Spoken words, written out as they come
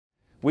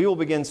We will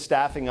begin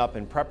staffing up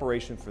in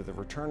preparation for the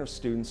return of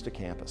students to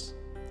campus.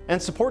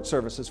 And support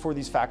services for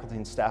these faculty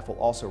and staff will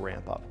also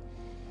ramp up.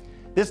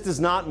 This does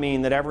not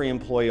mean that every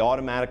employee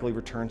automatically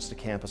returns to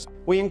campus.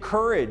 We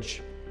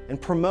encourage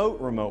and promote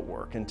remote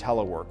work and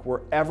telework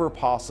wherever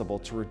possible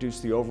to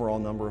reduce the overall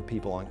number of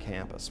people on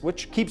campus,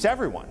 which keeps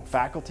everyone,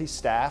 faculty,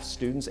 staff,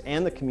 students,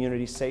 and the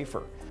community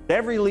safer.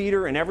 Every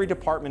leader in every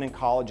department in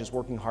college is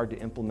working hard to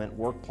implement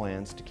work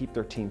plans to keep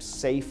their teams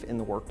safe in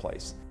the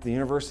workplace. The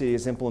university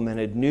has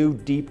implemented new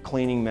deep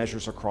cleaning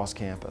measures across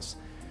campus.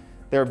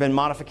 There have been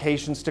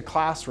modifications to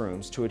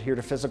classrooms to adhere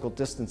to physical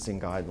distancing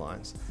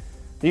guidelines.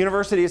 The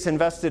university has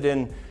invested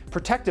in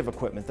protective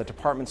equipment that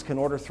departments can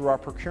order through our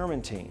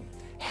procurement team.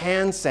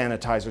 Hand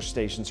sanitizer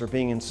stations are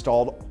being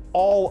installed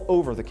all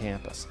over the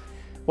campus.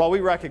 While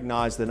we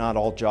recognize that not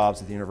all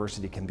jobs at the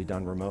university can be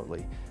done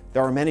remotely,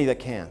 there are many that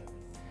can.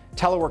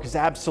 Telework is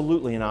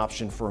absolutely an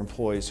option for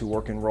employees who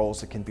work in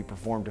roles that can be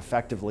performed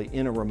effectively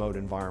in a remote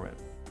environment.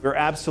 We're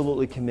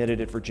absolutely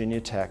committed at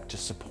Virginia Tech to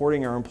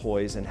supporting our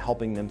employees and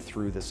helping them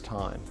through this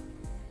time.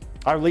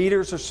 Our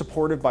leaders are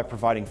supported by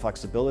providing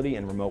flexibility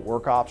and remote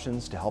work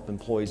options to help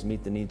employees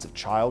meet the needs of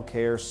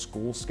childcare,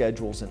 school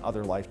schedules, and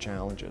other life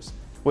challenges.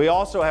 We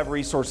also have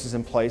resources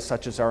in place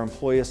such as our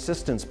Employee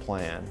Assistance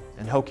Plan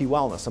and Hokie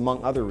Wellness,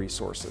 among other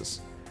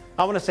resources.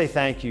 I want to say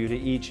thank you to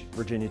each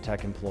Virginia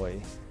Tech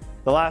employee.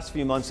 The last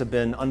few months have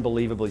been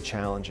unbelievably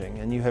challenging,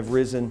 and you have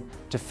risen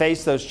to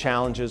face those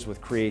challenges with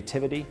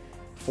creativity,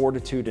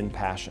 fortitude, and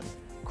passion,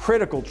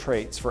 critical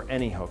traits for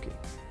any Hokie.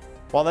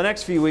 While the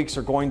next few weeks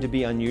are going to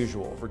be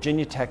unusual,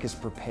 Virginia Tech is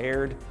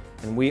prepared,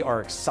 and we are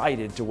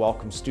excited to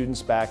welcome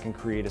students back and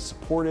create a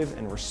supportive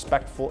and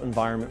respectful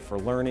environment for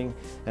learning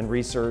and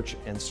research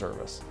and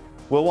service.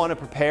 We'll want to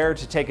prepare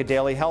to take a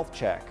daily health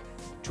check,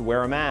 to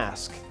wear a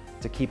mask,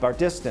 to keep our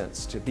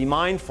distance, to be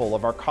mindful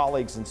of our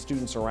colleagues and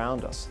students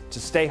around us, to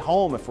stay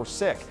home if we're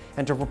sick,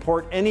 and to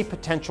report any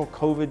potential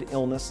COVID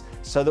illness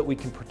so that we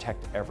can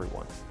protect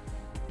everyone.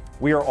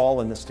 We are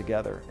all in this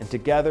together, and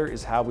together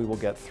is how we will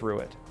get through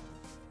it.